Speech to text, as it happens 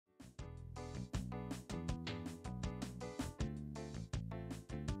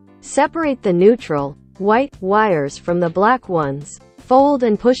Separate the neutral, white, wires from the black ones. Fold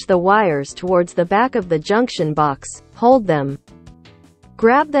and push the wires towards the back of the junction box. Hold them.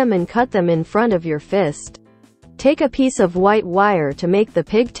 Grab them and cut them in front of your fist. Take a piece of white wire to make the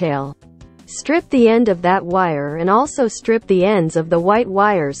pigtail. Strip the end of that wire and also strip the ends of the white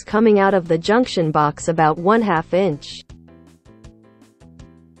wires coming out of the junction box about 1/2 inch.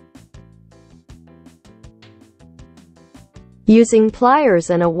 Using pliers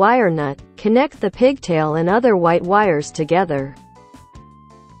and a wire nut, connect the pigtail and other white wires together.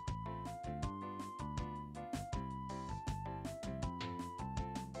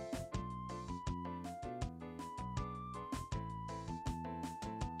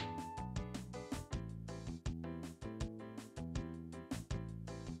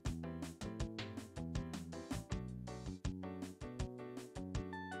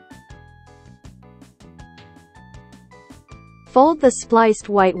 Fold the spliced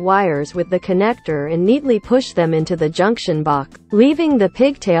white wires with the connector and neatly push them into the junction box, leaving the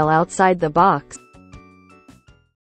pigtail outside the box.